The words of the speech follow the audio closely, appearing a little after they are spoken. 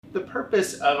the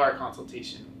purpose of our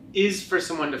consultation is for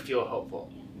someone to feel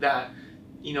hopeful that,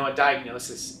 a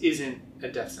diagnosis isn't a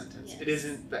death sentence. Yes. It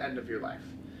isn't the end of your life,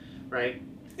 right?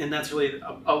 And that's really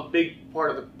a big part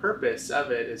of the purpose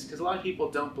of it, is because a lot of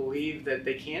people don't believe that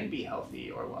they can be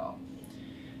healthy or well.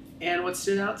 And what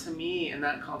stood out to me in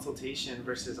that consultation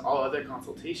versus all other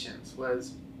consultations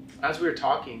was, as we were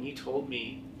talking,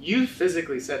 you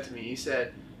physically said to me, you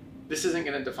said, "This isn't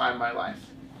going to define my life."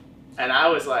 And I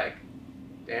was like,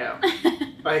 damn,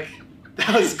 like,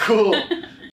 that was cool.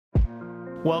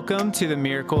 Welcome to the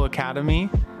Miracle Academy.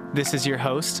 This is your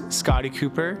host, Scotty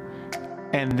Cooper,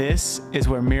 and this is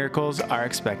where miracles are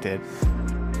expected.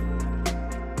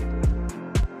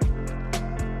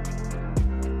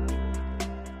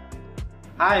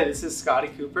 Hi, this is Scotty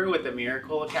Cooper with the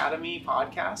Miracle Academy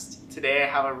podcast. Today I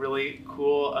have a really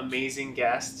cool, amazing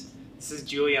guest. This is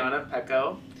Giuliana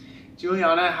Peko.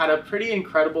 Giuliana had a pretty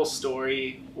incredible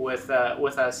story with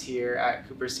us here at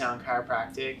Cooperstown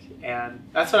Chiropractic, and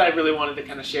that's what I really wanted to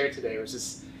kind of share today, which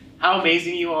is how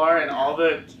amazing you are and all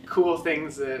the cool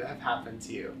things that have happened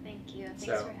to you. Thank you. Thanks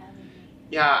for having me.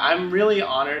 Yeah, I'm really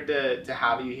honored to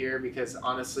have you here because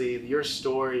honestly, your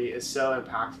story is so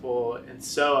impactful and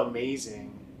so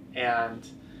amazing, and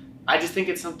I just think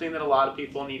it's something that a lot of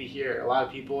people need to hear. A lot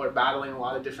of people are battling a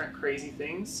lot of different crazy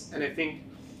things, and I think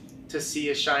to see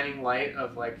a shining light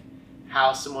of like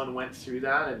how someone went through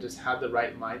that and just had the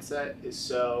right mindset is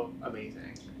so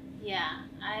amazing. Yeah,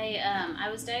 I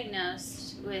was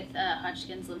diagnosed with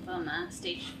Hodgkin's lymphoma,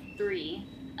 stage 3,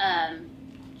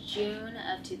 June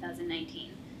of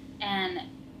 2019, and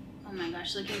oh my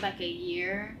gosh, looking back a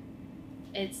year,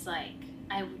 it's like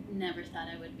I never thought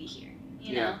I would be here,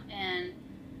 you know. And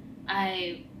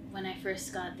when I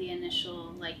first got the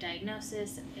initial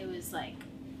diagnosis, it was like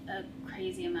a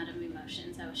crazy amount of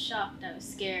emotions. I was shocked, I was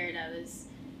scared, I was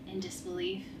in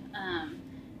disbelief. I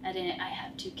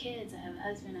have 2 kids, I have a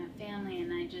husband, I have family,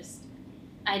 and I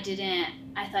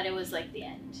thought it was like the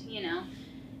end, you know.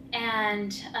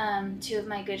 And 2 of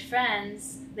my good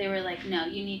friends, they were like, no,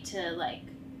 you need to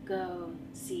go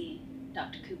see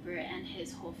Dr. Cooper and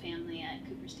his whole family at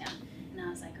Cooperstown. And I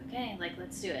was like, okay,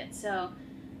 let's do it. So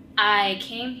I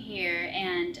came here,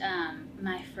 and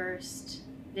my first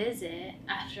visit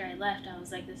after I left, I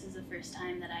was like, this is the first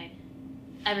time that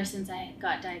ever since I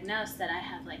got diagnosed, that I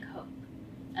have hope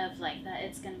of that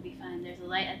it's gonna be fine. There's a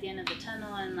light at the end of the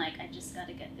tunnel, and I just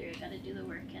gotta get through it, gotta do the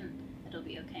work, and it'll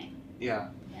be okay. Yeah,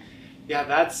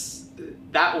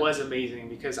 that was amazing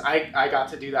because I got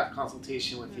to do that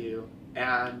consultation with you,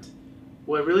 and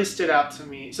what really stood out to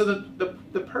me, so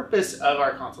the purpose of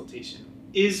our consultation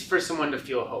is for someone to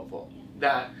feel hopeful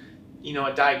that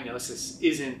a diagnosis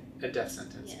isn't a death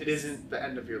sentence. Yes. It isn't the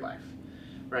end of your life,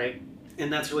 right?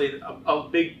 And that's really a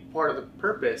big part of the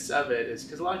purpose of it, is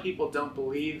because a lot of people don't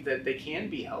believe that they can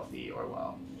be healthy or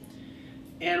well.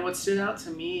 And what stood out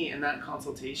to me in that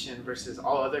consultation versus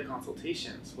all other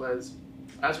consultations was,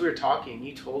 as we were talking,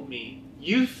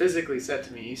 you physically said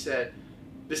to me, you said,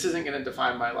 "This isn't going to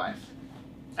define my life."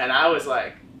 And I was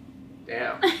like,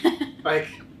 damn,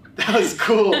 that was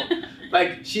cool.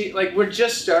 We're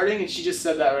just starting, and she just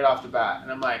said that right off the bat,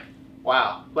 and I'm like,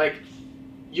 wow,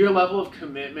 your level of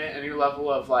commitment and your level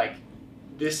of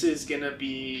this is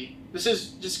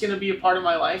just gonna be a part of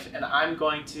my life, and I'm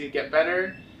going to get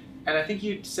better. And I think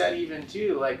you said even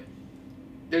too,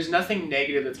 there's nothing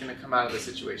negative that's gonna come out of the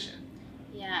situation.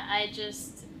 Yeah, I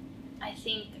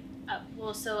think,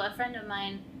 so a friend of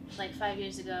mine, 5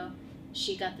 years ago,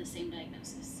 she got the same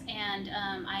diagnosis, and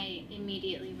I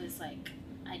immediately was I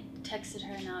texted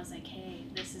her and I was like, hey,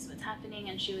 this is what's happening.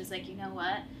 And she was like, you know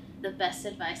what? The best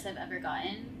advice I've ever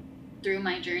gotten through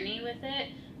my journey with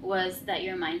it was that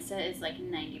your mindset is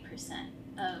 90%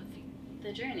 of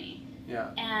the journey.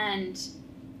 Yeah. And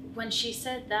when she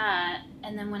said that,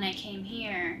 and then when I came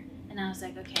here, and I was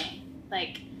like, okay,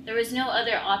 there was no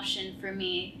other option for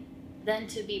me than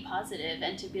to be positive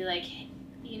and to be like, hey,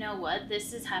 you know what?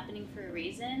 This is happening for a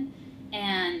reason.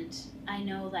 And I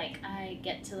know I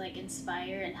get to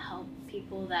inspire and help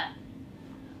people that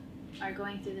are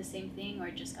going through the same thing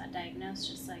or just got diagnosed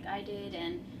just like I did,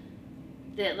 and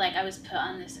that I was put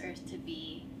on this earth to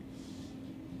be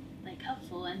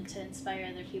helpful and to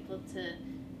inspire other people to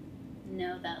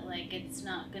know that it's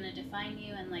not gonna define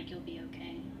you, and you'll be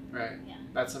okay. Right. Yeah.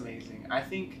 That's amazing. I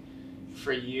think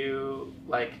for you,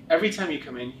 every time you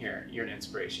come in here, you're an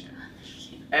inspiration.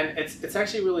 And it's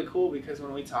actually really cool because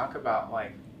when we talk about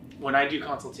when I do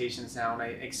consultations now and I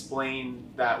explain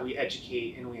that we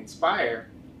educate and we inspire,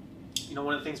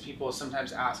 one of the things people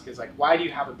sometimes ask is why do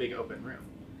you have a big open room,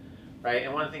 right?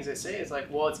 And one of the things I say is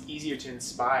well, it's easier to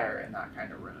inspire in that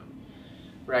kind of room,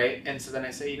 right? And so then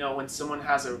I say, when someone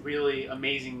has a really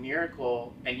amazing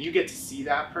miracle and you get to see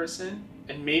that person,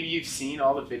 and maybe you've seen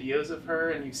all the videos of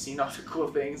her and you've seen all the cool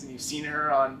things and you've seen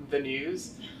her on the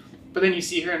news, but then you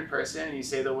see her in person and you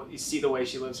see the way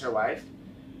she lives her life,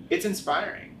 it's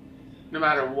inspiring, no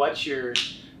matter what you're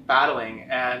battling.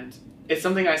 And it's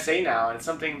something I say now, and it's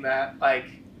something that I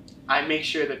make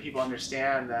sure that people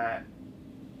understand that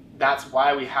that's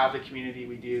why we have the community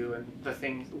we do, and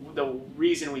the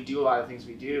reason we do a lot of things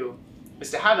we do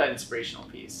is to have that inspirational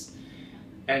piece.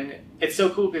 And it's so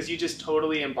cool because you just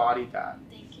totally embodied that.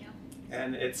 Thank you.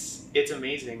 And it's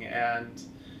amazing. And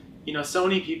so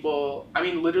many people,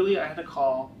 literally I had a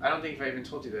call, I don't think if I even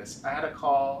told you this, I had a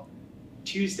call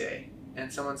Tuesday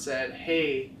and someone said,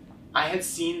 hey, I had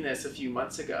seen this a few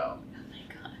months ago.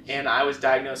 And I was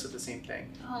diagnosed with the same thing.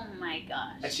 Oh my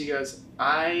gosh. And she goes,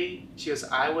 I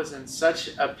was in such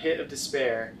a pit of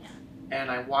despair, and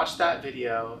I watched that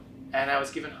video and I was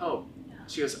given hope. Yeah.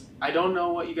 She goes, I don't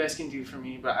know what you guys can do for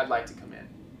me, but I'd like to come in.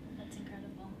 That's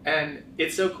incredible. And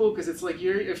it's so cool because it's like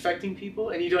you're affecting people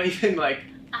and you don't even even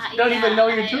know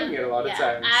you're doing it a lot of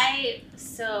times.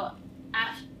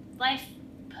 Life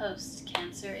post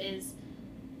cancer is,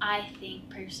 I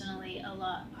think personally, a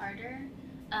lot harder.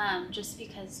 Just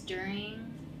because during,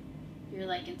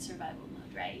 you're in survival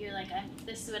mode, right? You're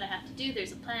this is what I have to do.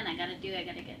 There's a plan. I gotta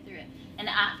get through it. And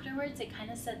afterwards, it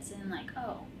kind of sets in I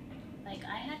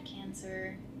had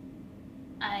cancer.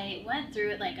 I went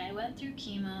through it. I went through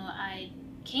chemo. I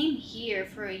came here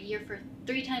for a year for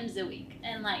 3 times a week,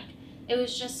 and it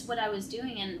was just what I was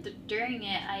doing. And during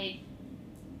it, I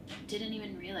didn't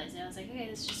even realize it. I was okay,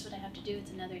 this is just what I have to do.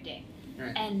 It's another day.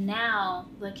 Right. And now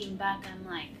looking back, I'm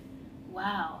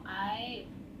wow,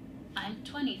 I'm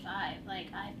 25.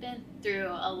 I've been through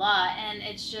a lot, and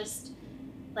it's just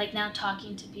now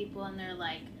talking to people, and they're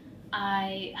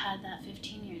I had that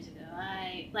 15 years ago.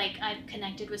 I've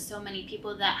connected with so many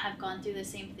people that have gone through the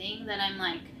same thing that I'm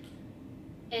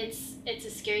it's a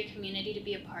scary community to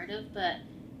be a part of, but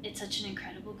it's such an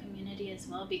incredible community as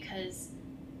well, because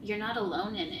you're not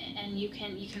alone in it, and you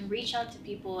can reach out to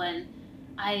people. And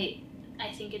I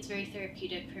think it's very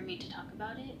therapeutic for me to talk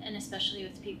about it, and especially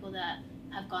with people that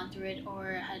have gone through it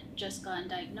or had just gotten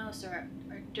diagnosed or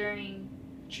during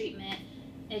treatment.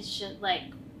 It's just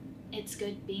it's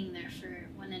good being there for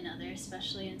one another,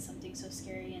 especially in something so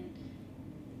scary and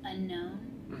unknown,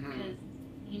 because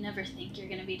you never think you're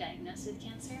going to be diagnosed with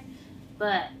cancer.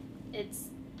 But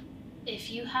if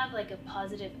you have a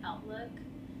positive outlook,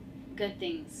 good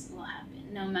things will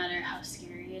happen, no matter how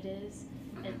scary it is.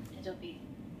 It'll be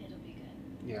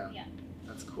Yeah,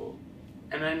 that's cool.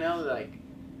 And I know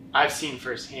I've seen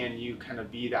firsthand you kind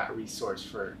of be that resource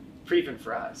for even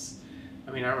for us.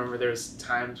 I remember there was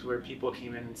times where people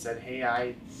came in and said, hey,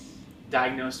 I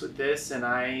diagnosed with this and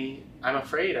I'm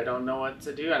afraid, I don't know what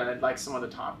to do, and I'd like someone to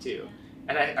talk to. Yeah.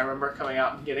 And I remember coming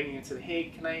out and getting and said,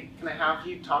 hey, can I have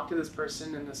you talk to this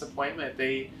person in this appointment?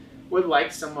 They would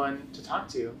like someone to talk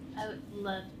to. I would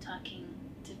love talking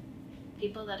to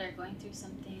people that are going through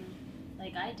something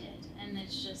like I did. And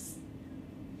it's just,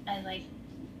 I like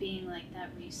being that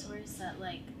resource that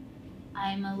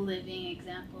I'm a living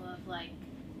example of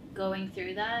going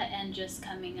through that and just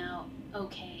coming out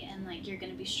okay, and you're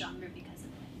going to be stronger because of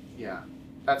it. Yeah,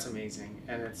 that's amazing.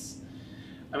 And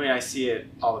I see it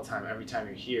all the time. Every time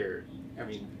you're here,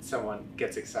 someone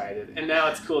gets excited. And now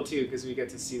it's cool too, because we get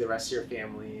to see the rest of your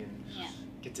family and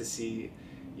get to see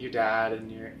your dad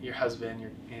and your husband,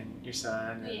 your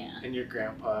son, and your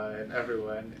grandpa and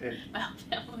everyone, and my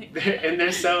family.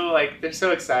 They're so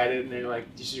excited, and they're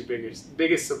just your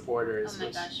biggest supporters. Oh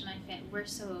my gosh, we're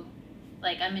so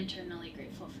I'm internally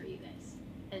grateful for you guys.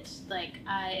 It's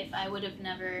if I would have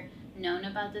never known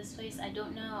about this place, I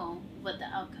don't know what the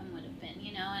outcome would have been,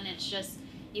 and it's just,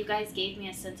 you guys gave me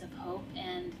a sense of hope,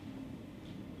 and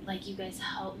you guys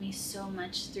helped me so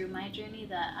much through my journey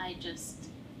that I'm eternally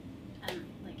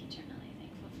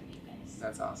thankful for you guys.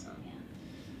 That's awesome. Yeah.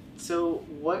 So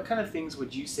what kind of things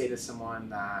would you say to someone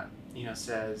that,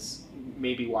 says,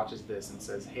 maybe watches this and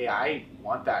says, hey, I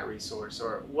want that resource,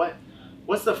 or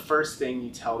what's the first thing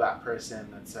you tell that person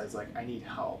that says I need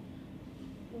help?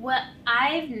 What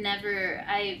I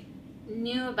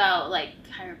knew about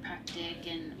chiropractic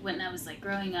and when I was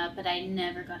growing up, but I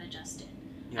never got adjusted.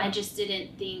 Yeah. I just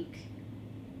didn't think,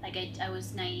 I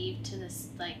was naive to this,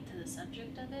 to the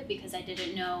subject of it, because I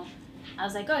didn't know. I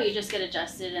was oh, you just get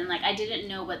adjusted, and I didn't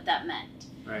know what that meant.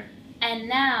 Right. And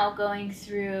now going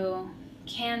through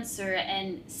cancer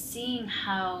and seeing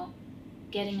how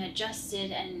getting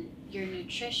adjusted and your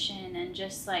nutrition and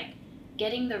just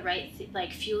getting the right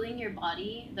fueling your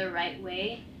body the right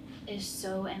way is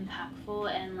so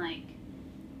impactful, and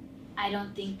I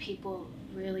don't think people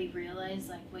really realize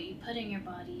like what you put in your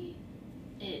body,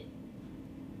 it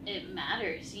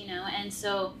matters, you know. And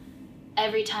so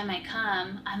every time I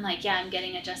come, I'm like, yeah, I'm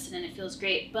getting adjusted and it feels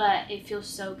great, but it feels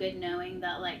so good knowing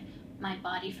that like my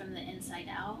body from the inside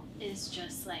out is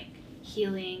just like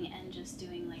healing and just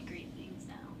doing like great things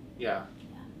now. Yeah,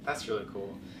 that's really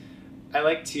cool. I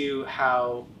like too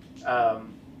how,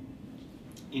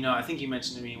 you know, I think you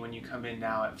mentioned to me when you come in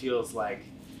now, it feels like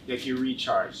you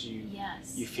recharge.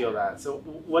 You feel that. So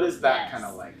what is that kind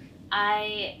of like?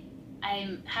 I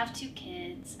have 2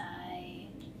 kids. I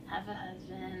have a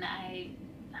husband. I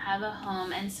have a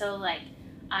home, and so like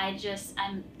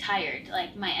I'm tired.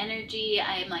 Like my energy,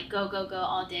 I'm like go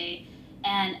all day,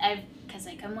 and because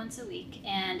I come once a week,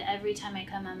 and every time I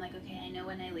come, I'm like, okay, I know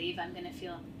when I leave, I'm gonna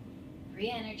feel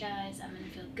re-energized. I'm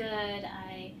gonna feel good.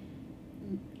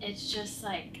 It's just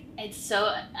like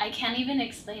I can't even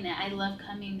explain it. I love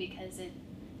coming because it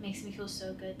makes me feel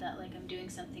so good that like I'm doing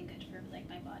something good for like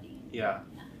my body. Yeah.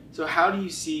 So how do you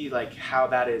see like how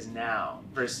that is now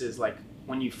versus like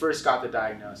when you first got the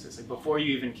diagnosis, like before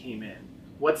you even came in?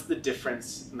 What's the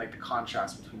difference and like the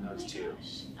contrast between those two?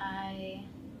 Gosh.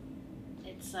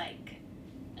 It's like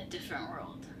a different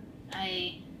world.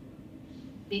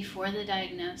 Before the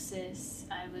diagnosis,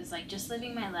 I was like just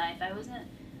living my life.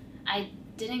 I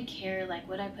didn't care like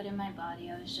what I put in my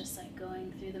body. I was just like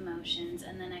going through the motions,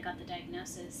 and then I got the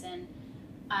diagnosis, and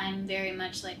I'm very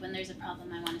much like when there's a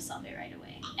problem, I want to solve it right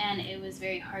away. And it was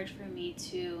very hard for me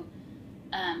to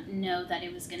know that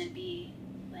it was going to be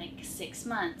like 6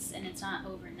 months, and it's not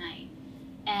overnight.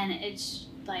 And it's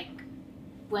like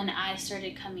when I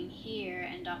started coming here,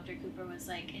 and Dr. Cooper was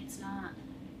like, it's not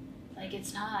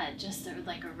just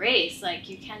like a race. Like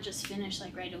you can't just finish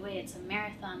like right away. It's a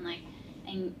marathon. Like,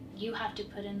 and you have to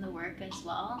put in the work as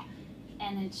well.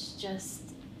 And it's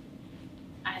just,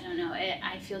 I don't know.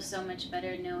 I feel so much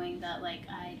better knowing that like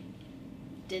I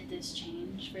did this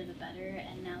change for the better,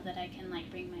 and now that I can like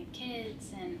bring my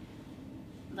kids, and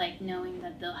like knowing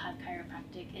that they'll have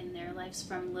chiropractic in their lives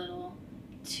from little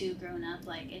to grown up,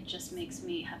 like it just makes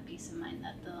me have peace of mind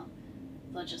that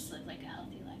they'll just live like a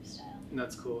healthy lifestyle.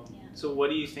 That's cool. Yeah. So what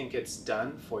do you think it's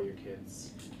done for your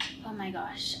kids? Oh my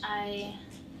gosh,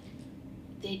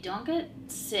 they don't get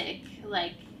sick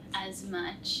like as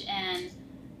much, and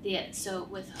so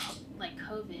with like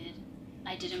COVID,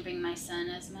 I didn't bring my son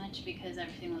as much because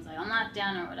everything was like on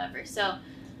lockdown or whatever. So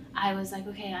I was like,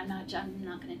 okay, I'm not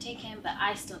gonna take him, but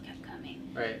I still kept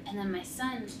coming. Right. And then my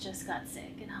son just got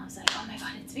sick, and I was like, oh my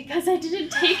god, it's because I didn't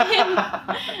take him.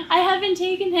 I haven't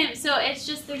taken him. So it's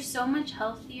just they're so much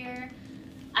healthier.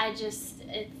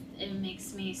 It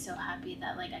makes me so happy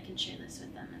that like I can share this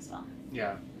with them as well.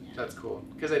 Yeah. That's cool.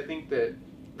 Because I think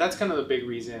that's kind of the big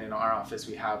reason in our office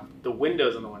we have the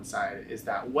windows on the one side, is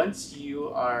that once you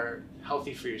are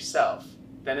healthy for yourself,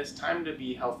 then it's time to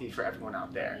be healthy for everyone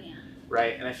out there. Yeah.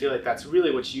 Right? And I feel like that's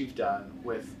really what you've done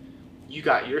with, you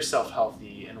got yourself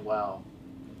healthy and well,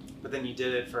 but then you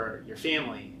did it for your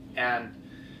family and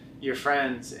your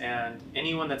friends and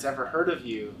anyone that's ever heard of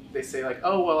you. They say like,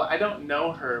 oh, well, I don't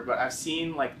know her, but I've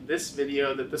seen like this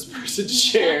video that this person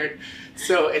shared.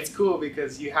 So it's cool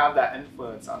because you have that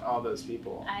influence on all those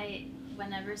people.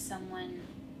 Whenever someone,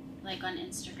 like on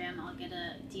Instagram, I'll get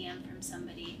a DM from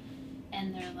somebody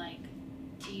and they're like,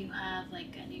 do you have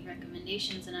like any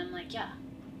recommendations? And I'm like, yeah,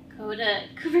 go to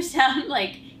Cooperstown.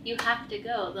 Like, you have to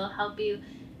go. They'll help you.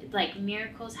 Like,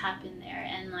 miracles happen there.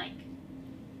 And like,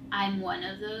 I'm one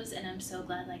of those, and I'm so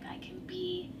glad like I can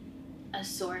be a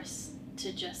source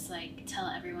to just like tell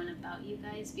everyone about you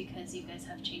guys, because you guys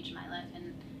have changed my life,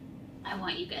 and I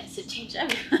want you guys to change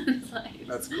everyone's life.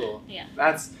 That's cool. Yeah.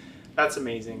 That's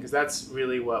amazing, because that's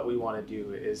really what we want to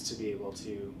do, is to be able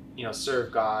to, you know,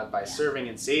 serve God by serving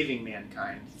and saving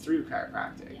mankind through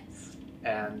chiropractic. Yes.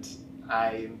 And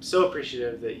I'm so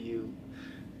appreciative that you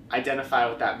identify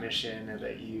with that mission, and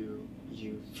that you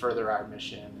further our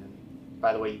mission, and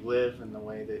by the way you live, and the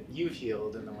way that you've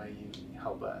healed, and the way you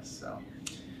help us. So,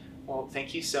 well,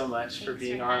 thank you so much for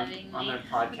being on the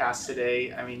podcast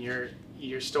today. I mean,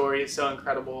 your story is so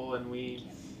incredible, and we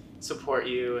support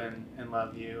you and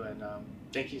love you, and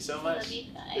thank you so much. Love you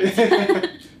guys.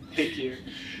 Thank you.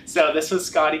 So this was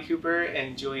Scotty Cooper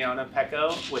and Giuliana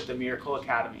Peko with the Miracle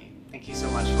Academy. Thank you so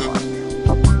much for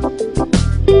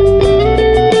watching.